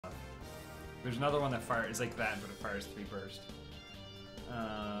There's another one that fires. It's like that, but it fires 3 bursts.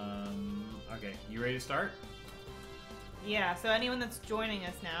 Okay, you ready to start? Yeah, so anyone that's joining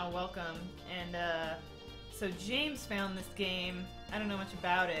us now, welcome. And so James found this game. I don't know much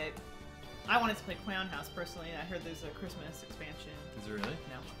about it. I wanted to play Clown House personally. I heard there's a Christmas expansion. Is it really?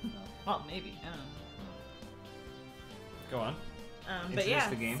 No. Well, maybe. I don't know. Go on. But yeah,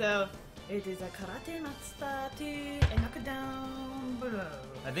 the game. so it is a karate master to knock it down below.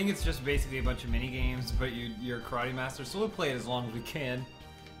 I think it's just basically a bunch of mini games, but you're a karate master, so we'll play it as long as we can.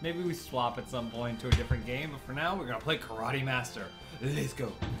 Maybe we swap at some point to a different game, but for now we're gonna play Karate Master. Let's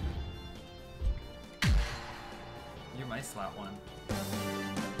go. You're my slot one.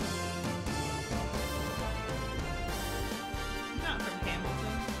 Not from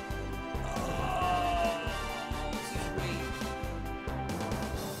Hamilton. Oh, sweet.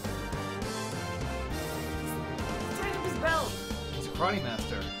 Tying up his belt. He's a Karate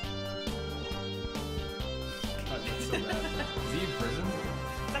Master. God, that's so bad. Is he in prison?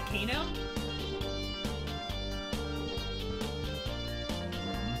 Is that Kano?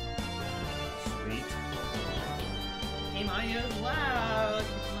 Sweet. Game audio is loud.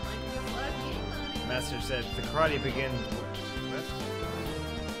 Master said the karate begins with.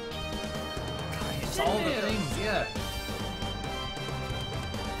 God, it's all the Shinmu. things, yeah.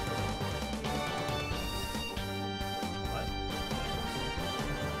 What?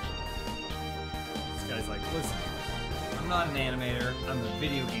 This guy's like, listen, I'm not an animator, I'm a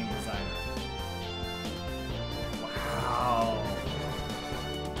video game designer. Wow.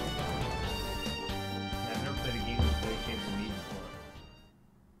 Yeah, I've never played a game with dedicated to me before.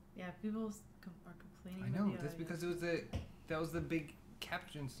 Yeah, people are complaining. I about know, the that's audio. because that was the big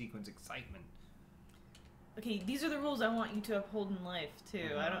caption sequence excitement. Okay, these are the rules I want you to uphold in life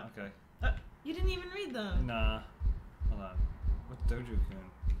too. I don't. Okay. You didn't even read them. Nah. Hold on. What's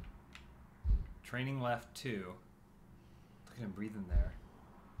Dojo-kun? Training left 2. Look at him breathing there.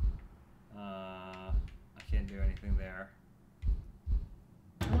 I can't do anything there.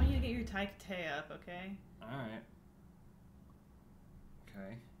 I want you to get your taikate up, okay? Alright.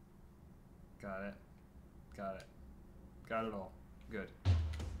 Okay. Got it. Got it. Got it all. Good.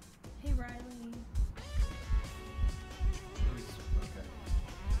 Hey, Riley. Okay.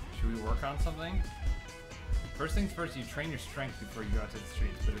 Should we work on something? First things first, you train your strength before you go out to the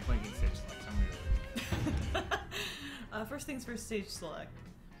streets, but it's blinking stage select. First things first, stage select.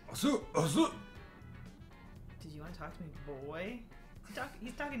 Asu! Asu! Did you want to talk to me, boy?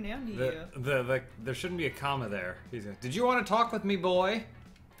 He's talking down to you. There shouldn't be a comma there. He's like, did you want to talk with me, boy?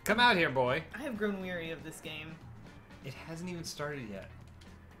 Come out here, boy. I have grown weary of this game. It hasn't even started yet.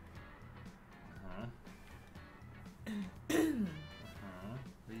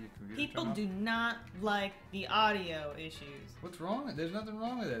 People do not like the audio issues. What's wrong? There's nothing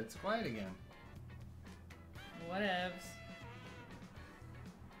wrong with it. It's quiet again. Whatevs.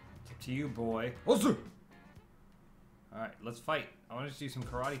 It's up to you, boy. Alright, let's fight. I want to do some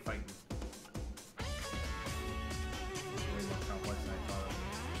karate fighting. It's way more complex than I thought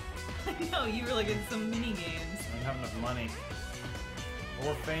it was. I know, you were like in some mini games. I don't have enough money.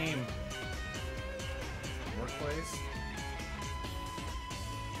 Or fame. Workplace.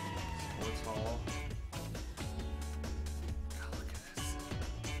 Sports hall. God, look at this.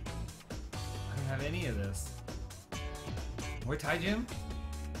 I don't have any of this. Muay Thai gym?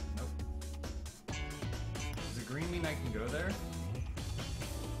 Nope. Does the green mean I can go there?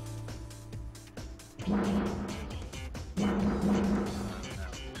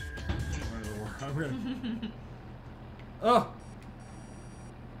 I'm gonna... Oh!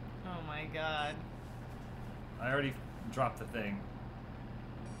 Oh my god. I already dropped the thing.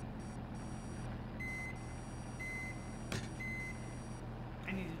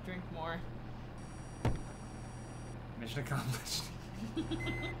 I need to drink more. Mission accomplished.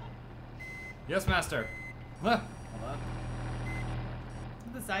 Yes, master. Hold on.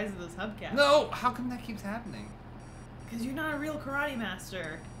 Look at the size of those hubcaps. No! How come that keeps happening? Because you're not a real karate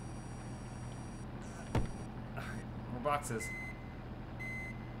master. Alright, more boxes.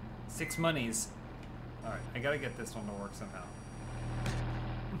 6 monies. Alright, I gotta get this one to work somehow.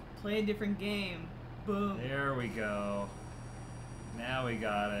 Play a different game. Boom. There we go. Now we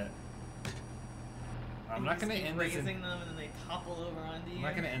got it. I'm not gonna end this. Raising them and then they topple over onto you. I'm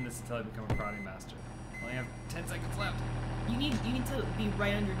not gonna end this until I become a karate master. I only have 10 seconds left. You need to be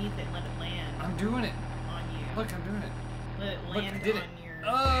right underneath it and let it land I'm doing it. on you. Look, I'm doing it. Let it Look, land I did on it.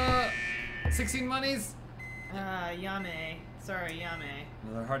 your 16 monies. Yame. Sorry, Yame.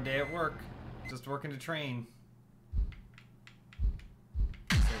 Another hard day at work. Just working to train.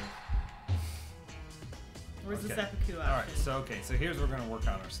 Where's the Okay. seppuku option? Alright, so here's where we're gonna work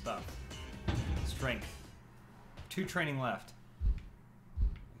on our stuff. strength. 2 training left.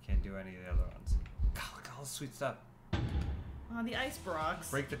 I can't do any of the other ones. God, look at all the sweet stuff. Oh, the ice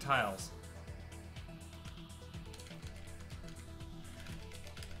rocks. Break the tiles.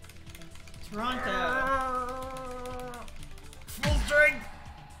 Toronto. Full strength.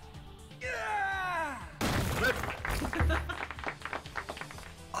 Yeah.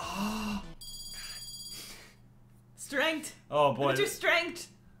 Oh. Strength. Oh boy. What's your strength?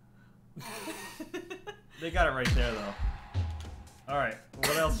 They got it right there though. All right.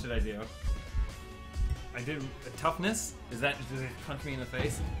 What else should I do? I did toughness. Does it punch me in the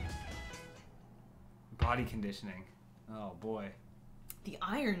face? Body conditioning. Oh boy. The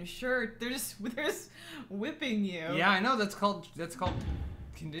iron shirt. They're just whipping you. Yeah, I know. That's called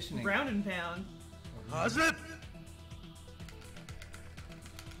conditioning. Ground and pound. How's it?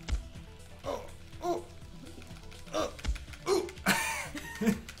 Oh, oh, ooh.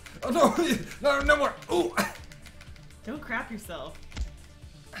 Oh no, no more. Ooh. Don't crap yourself.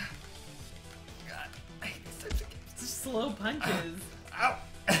 God, I hate these types of games. Just slow punches. Ow.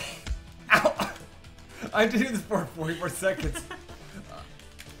 Ow. I have to do this for 44 seconds.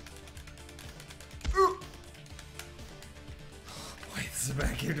 Ooh. Boy, this is a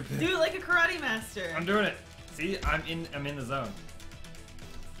bad game to pick. Do it like a karate master. I'm doing it. See, I'm in the zone.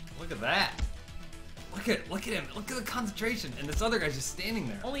 Look at that. Look at him. Look at the concentration. And this other guy's just standing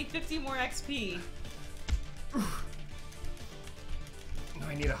there. Only 50 more XP. No,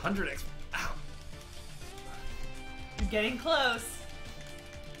 I need 100 XP. Ow. You're getting close.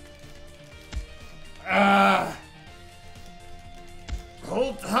 Ah.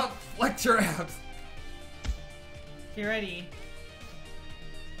 Hold up. Flex your abs. Get ready.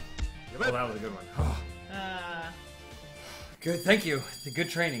 Oh, that was a good one. Oh. Good, thank you. Good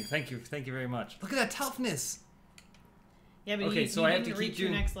training. Thank you very much. Look at that toughness. Yeah, but Okay, you, so you I have didn't to keep reach your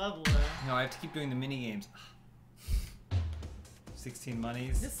doing- next level though. No, I have to keep doing the mini games. 16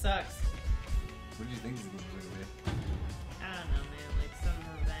 monies. This sucks. What do you think is going to be? I don't know, man. Like some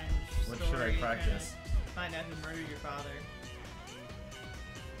revenge What story. should I practice? trying to Find out who murdered your father.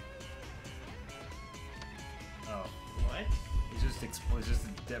 Oh, What? it's just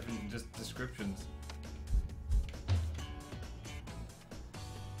just descriptions.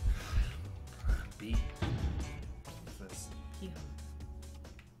 Beat. What's this? He-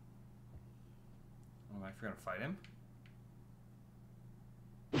 Oh, am I gonna fight him?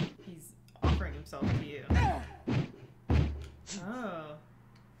 He's offering himself to you. Oh.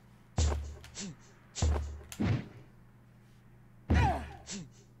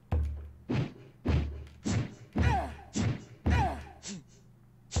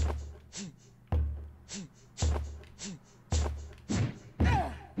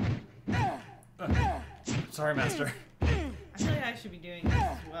 Sorry, master. I feel like I should be doing this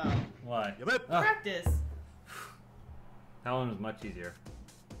as well. Why? Yep. Ah, Practice. that one was much easier.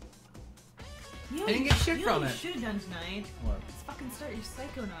 You know, I didn't get shit you know from what it. you should have done tonight? What? Let's fucking start your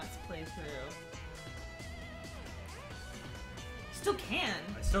Psychonauts playthrough. Still can.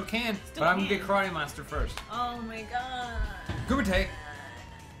 I still can, Still but I'm gonna get can. Karate Master first. Oh my god. Kumite.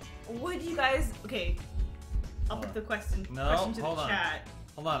 Would you guys... Okay. I'll Hold put on. the question No, to hold the on. chat.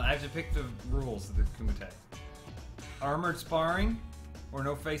 Hold on, I have to pick the rules of the Kumite. Armored sparring or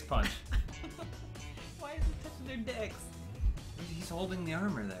no face punch? Why is he touching their dicks? He's holding the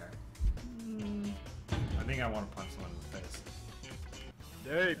armor there. Mm, I think I want to punch someone in the face.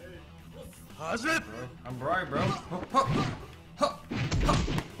 Hey. How's it? Bro, I'm right, bro. Oh, oh, oh,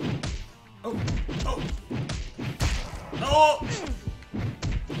 oh, oh, oh.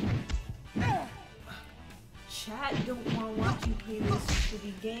 Chat don't want to watch you play this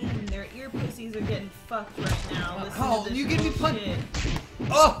shitty game. Their ear pussies are getting fucked right now. Listen Oh, to this you give me punch- bullshit.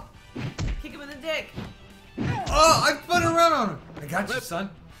 Oh, Kick him in the dick. oh, I spun around on him. I got you, son.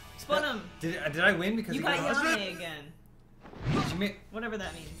 Spun him. Did I win because You he got got Yane again. Did you make? Whatever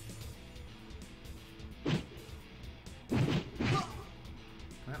that means.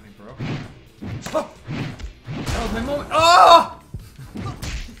 Come at me, bro. Oh, that was my moment. Oh!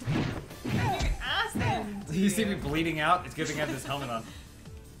 Your ass handed to You see me bleeding out? It's good thing I have this helmet on.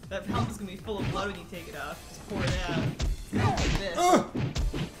 That helmet's gonna be full of blood when you take it off. Just pour it out. Like this.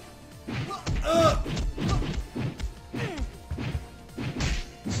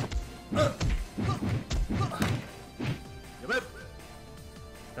 Yep.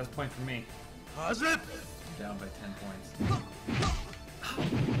 That's a point for me. How's it? I'm down by 10 points.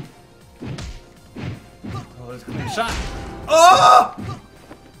 Oh, there's a clean shot. Oh!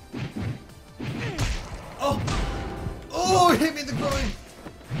 Oh! Oh, it hit me in the groin.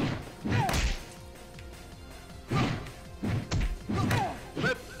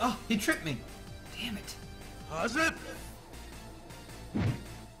 Yep. Oh, he tripped me. Damn it. Hazit!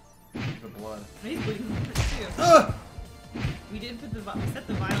 The blood. He's bleeding too. We did put we set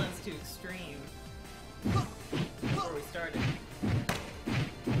the violence to extreme before we started.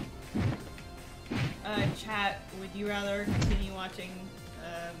 Chat, would you rather continue watching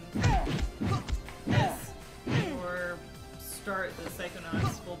this or start the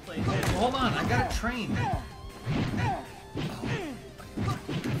Psychonauts full play? Hold on, I gotta train.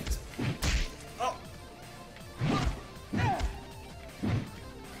 Oh.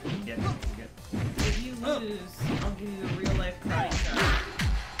 Get. If you lose, I'll give you a real life karate chop.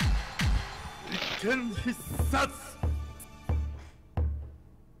 Ken Hissatsu!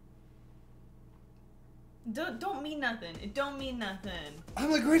 Don't mean nothing. It don't mean nothing.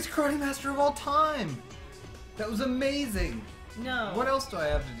 I'm the greatest karate master of all time. That was amazing. No. What else do I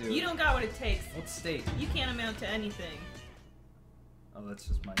have to do? You don't got what it takes. What state? You can't amount to anything. Oh, that's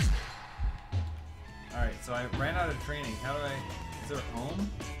just my state. Alright, so I ran out of training. How do I... Is there a home?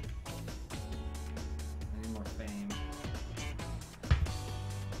 I need more fame.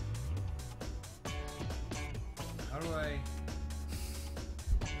 How do I...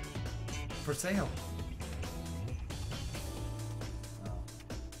 For sale. Oh.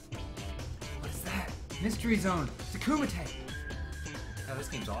 What is that? Mystery Zone. Takumite. Oh, this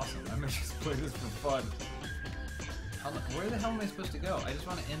game's awesome. I might just play this for fun. Where the hell am I supposed to go? I just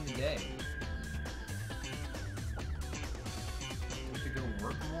want to end the day. Do I have to go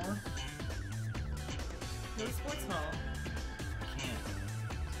work more? Go to sports hall. I can't.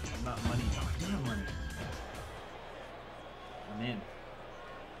 I'm not money. Oh, I do have money. I'm in.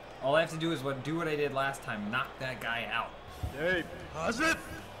 All I have to do is do what I did last time. Knock that guy out. Hey, Hazit!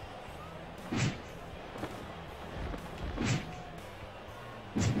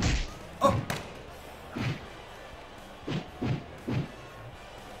 Oh!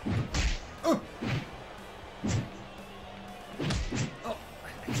 Oh! Oh!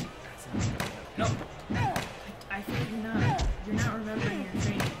 No! I feel like you're not remembering your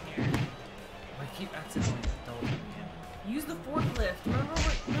training here. I keep accidentally indulging him. Use the forklift. Remember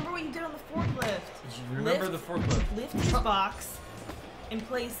what you did on the forklift. You remember the forklift. Lift his box and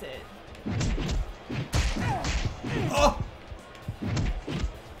place it. Oh!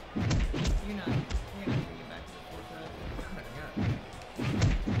 You're not gonna get back to the forklift.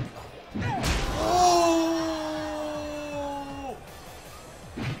 Oh!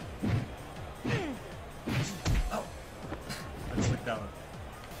 Oh! I don't like that one.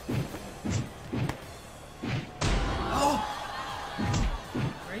 Oh!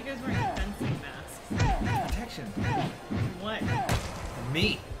 Why are you guys wearing fencing masks? Protection. What?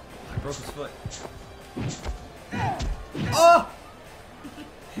 Me. I broke his foot. Oh!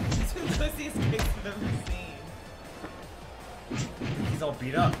 This was the pussiest kicks I've ever seen. He's all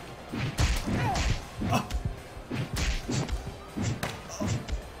beat up. Oh!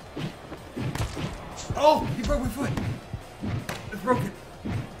 Oh! He broke my foot! It's broken!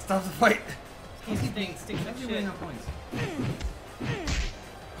 Stop the fight! He stinks like How's he shit. winning on points?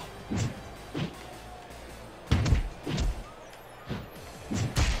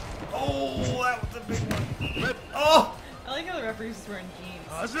 Oh! That was a big one! Oh! I like how the referee's just wearing jeans.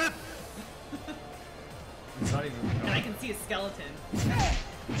 Hazit! It's not even... And I can see a skeleton.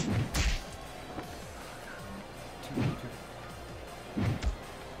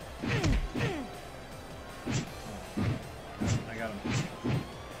 I got him.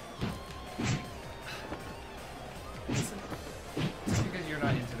 Listen, just because you're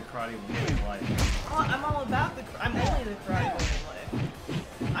not into the karate way of life. I'm all about I'm only the karate way of life.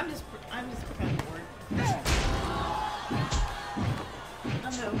 I'm just kind of bored.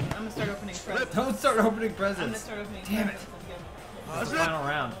 I'm gonna start opening presents. Don't start opening I'm gonna presents. start opening Damn it. presents. It's the final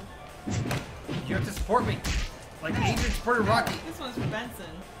round. You have to support me. Like Adrian supported Rocky. This one's for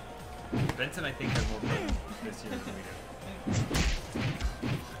Benson. Benson, I think, has more points this year than we do.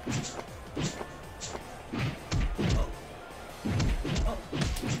 Oh. Oh.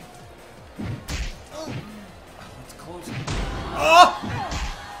 Oh, it's close. Oh!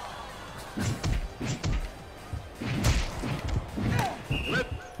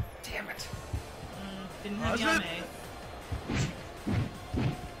 Damn it. Didn't have Yame.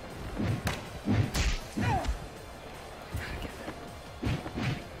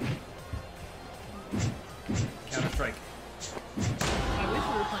 Counter strike. I wish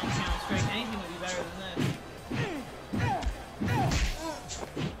we were playing Counter Strike. Anything would be better than this.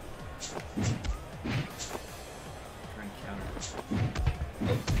 Try and counter.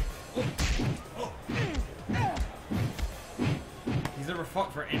 He's never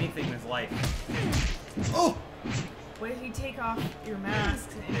fought for anything in his life. Oh! What if you take off your mask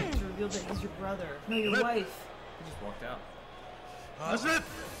and it's revealed revealed that he's your brother. No, your Whip. wife. He just walked out. 始め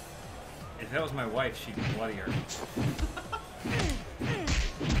If that was my wife, she'd be bloodier.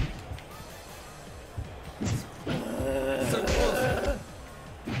 So close.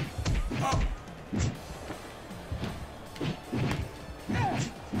 Oh.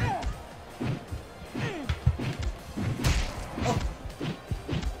 Oh.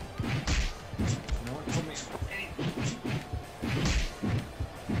 No one told me anything.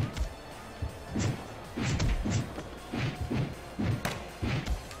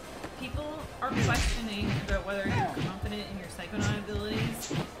 People are questioning about whether you're confident in your Psychonaut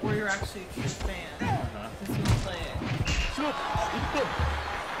abilities or you're actually a true fan. Since you won't play it. 勝負一本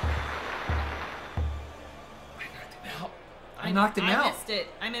I knocked him out.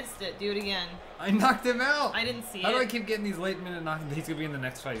 I missed it. Do it again. I knocked him out. I didn't see How do I it. keep getting these late minute knocks? He's gonna be in the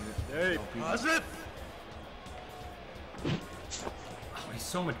next fight. えい Oh, people. 始め Oh, he's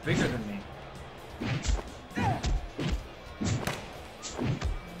so much bigger than me.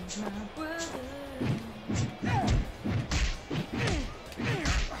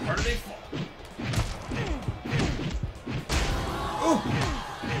 The harder they fall.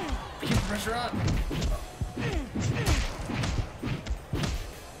 Oh! Keep the pressure on.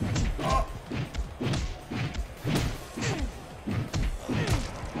 Oh!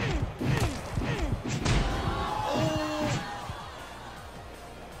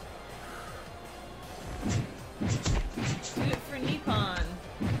 Do it for Nippon.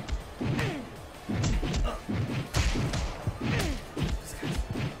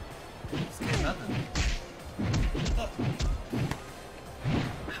 This guy's nothing.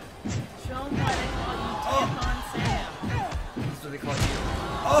 Show him why they call you Tampon Sam. That's what they call you.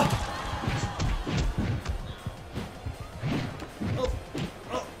 Oh! Oh!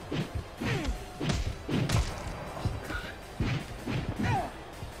 Oh!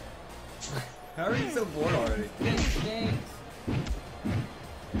 How are you so bored already? It stinks.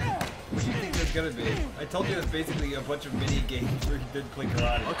 What do you think there's gonna be? I told you it was basically a bunch of mini games where you did play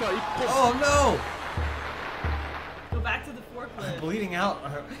karate. 赤一本 Oh no! Go back to the I'm forklift. bleeding out.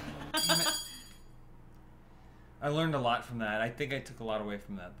 Damn it. I learned a lot from that. I think I took a lot away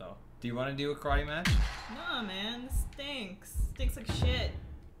from that though. Do you want to do a karate match? Nah, man. This stinks. Stinks like shit.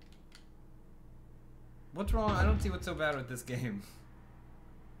 What's wrong? I don't see what's so bad with this game.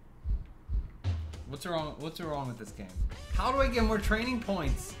 What's wrong with this game? How do I get more training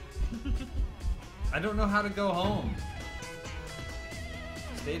points? I don't know how to go home.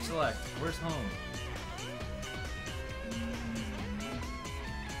 Stage select. Where's home?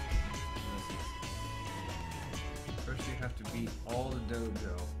 First you have to beat all the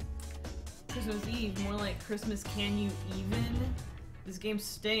dojo. Christmas Eve. More like Christmas Can You Even? This game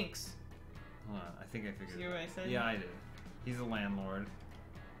stinks. Hold on, I think I figured See it what out. I said? Yeah, I did. He's a landlord.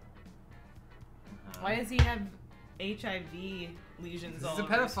 Why does he have HIV lesions He's all a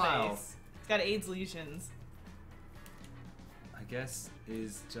over his pedophile. face? He's got AIDS lesions. I guess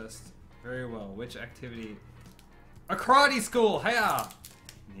is just very well. Which activity? A karate school! Hiya!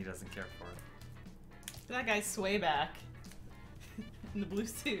 And he doesn't care for it. That guy's sway back. In the blue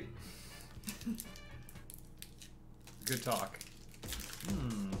suit. Good talk.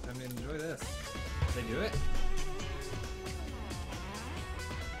 Time to enjoy this. Did they do it?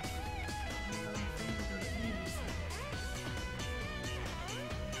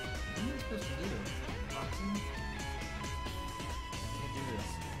 What am I supposed to do? Boxing? I can't do this.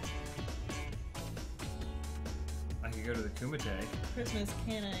 I could go to the Kumite. Christmas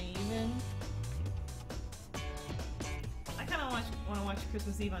Can I Even? I kind of want to watch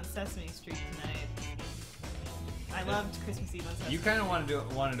Christmas Eve on Sesame Street tonight. I loved Christmas Eve on Sesame You kind of want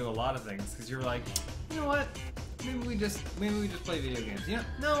to do a lot of things because you're like, you know what? Maybe we just play video games. You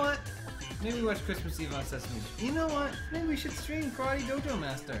know what? Maybe we watch Christmas Eve on Sesame Street. You know what? Maybe we should stream Karate Dojo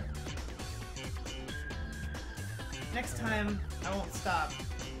Master. Next time, I won't stop.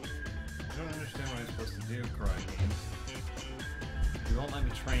 I don't understand what I'm supposed to do, karate game. You won't let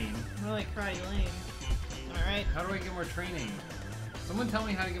me train. More like Karate Lane. Alright? How do I get more training? Someone tell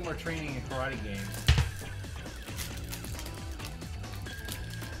me how to get more training in karate games.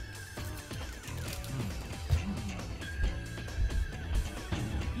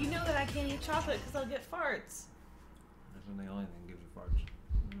 You know that I can't eat chocolate because I'll get farts. That's not the only thing that gives you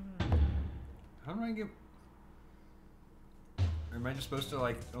farts. How do I get... Am I just supposed to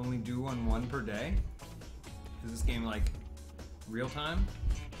like only do one per day? Is this game like real time?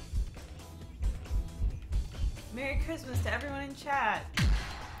 Merry Christmas to everyone in chat.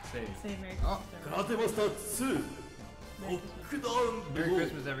 Say Say Merry Oh. Christmas. to everyone. 空手マスター2 Merry ロ Christmas. ックダウン Merry ブロー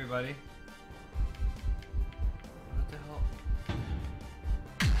Christmas, everybody. What the hell?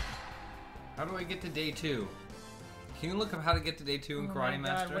 How do I get to day 2? Can you look up how to get to day 2 in Oh Karate my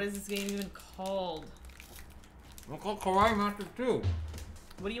Master? God, what is this game even called? It's called Karate Master 2.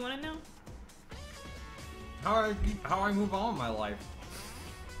 What do you want to know? How I move on in my life.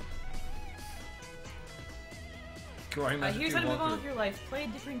 Karate Master Here's 2 how to move on walkthrough. with your life. Play a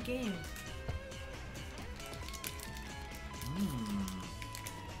different game.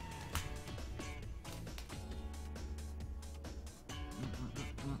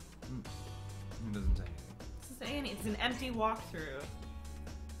 It doesn't say anything. This is it's an empty walkthrough.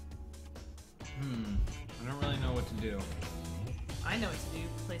 I don't really know what to do. I know what to do.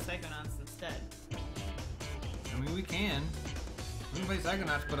 Play Psychonauts instead. I mean, we can play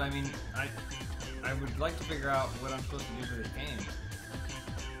Psychonauts, but I mean, I would like to figure out what I'm supposed to do for this game.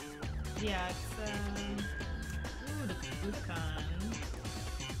 Yeah, it's ooh, the Budokan.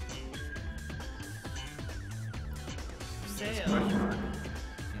 It's Sale. question mark.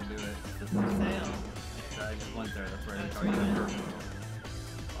 Can't do it. It's for sale. I just went there. That's where I That's told you where you that.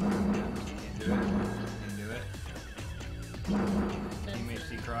 Can't do it. Can't do it. Team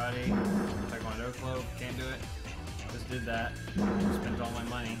HD Karate, Taekwondo Club. Can't do it. Just did that. Spent all my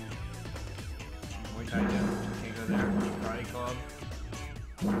money. Muay Thai Gym. Can't go there. Karate Club.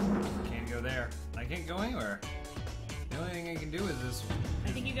 Can't go there. I can't go anywhere. The only thing I can do is this. I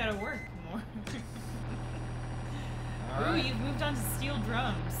think you gotta work more. Ooh, Alright. you've moved on to steel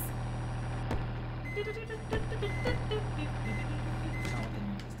drums.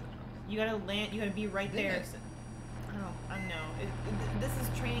 You gotta land. You gotta be right there. I don't know. This is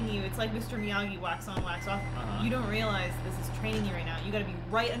training you. It's like Mr. Miyagi, wax on, wax off. You don't realize this is training you right now. You gotta be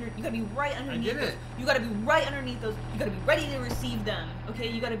right under. You gotta be right underneath. I get it. You gotta be right underneath those. You gotta be ready to receive them. Okay.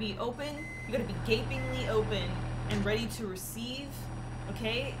 You gotta be open. You gotta be gapingly open and ready to receive.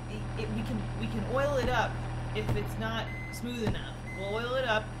 Okay. We can oil it up if it's not smooth enough. We'll oil it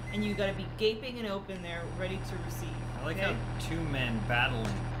up, and you gotta be gaping and open there, ready to receive. I like okay? how 2 men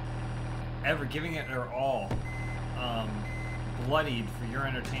battling, ever giving it their all, bloodied for your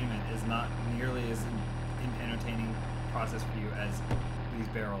entertainment is not nearly as an entertaining process for you as these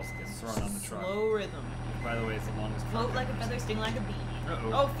barrels get thrown on the truck. Slow rhythm. Which, by the way, is the longest. Float like a feather, sting like a bee.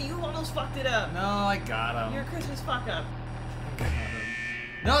 Uh-oh. Oh, you almost fucked it up. No, I got him. Your Christmas fuck up.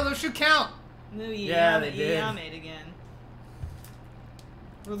 No, those should count. No, Yeah, they did. Yamate again.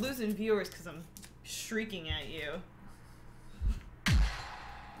 We're losing viewers because I'm shrieking at you.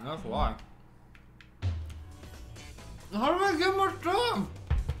 That's why. How do I get more stuff?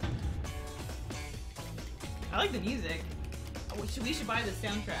 I like the music. We should buy the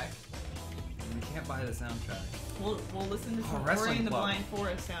soundtrack. We can't buy the soundtrack. We'll listen to some Wrestling Ori and the Club. Blind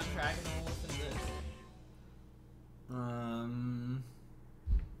Forest soundtrack, and then we'll listen to this.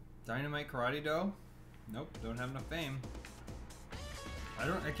 Dynamite Karate Do? Nope, don't have enough fame.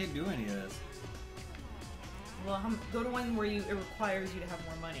 I can't do any of this. Well, go to one where it requires you to have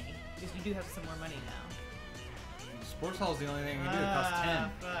more money, because you do have some more money now. Sports Hall is the only thing I can do. It costs 10.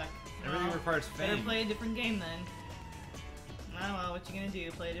 Fuck. Everything Well, requires better fame. play a different game then. Oh well, what you gonna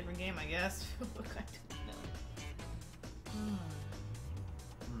do? Play a different game, I guess. I don't know.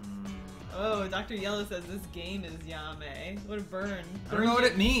 Oh, Dr. Yellow says this game is Yame. What a burn. I don't know what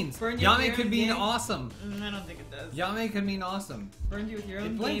it means. burn your Yame own could mean game? awesome. I don't think it does. Yame could mean awesome. Burned you with your own It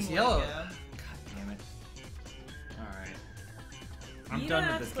game. blinks yellow. Like, God damn it. Alright. I'm you done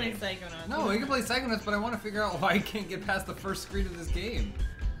don't with have this to play game. Psychonauts. No, we can play Psychonauts, but I want to figure out why I can't get past the first screen of this game.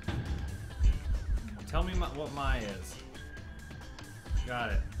 Tell me what Mai is.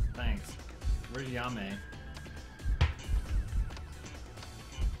 Got it. Thanks. Where's Yame?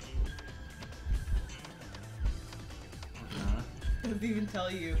 Doesn't even tell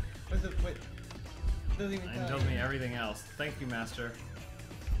you what. Doesn't even And tell tells you. me everything else. Thank you, Master.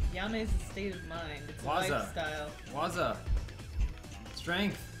 Yame is a state of mind. It's a Waza. lifestyle. Waza.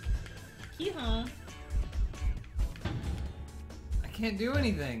 Strength. Kihon. I can't do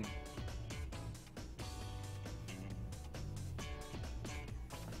anything.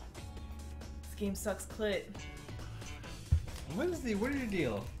 This game sucks clit. What is your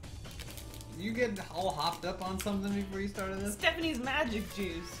deal? You get all hopped up on something before you started this? Stephanie's magic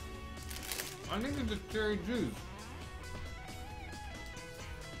juice. I think it's just cherry juice.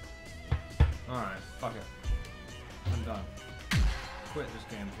 Alright, fuck it. I'm done. Quit this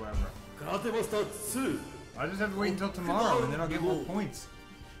game forever. Karate Master 2. I just have to wait until tomorrow and then I'll get more points.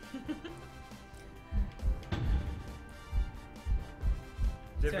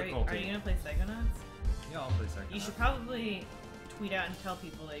 So Difficulty. are you gonna play Psychonauts? Yeah, I'll play Psychonauts. You should probably tweet out and tell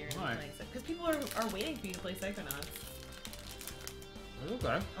people that you're gonna Why? be playing Psychonauts. Because people are waiting for you to play Psychonauts.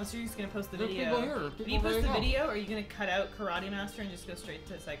 Okay. Unless you're just gonna post the There's video. people here. There's If you people post ready the to go. video, are you gonna cut out Karate Master and just go straight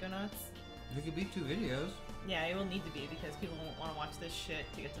to Psychonauts? It could be 2 videos. Yeah, it will need to be because people won't want to watch this shit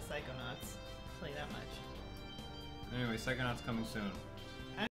to get to Psychonauts. I'll tell you that much. Anyway, Psychonauts coming soon.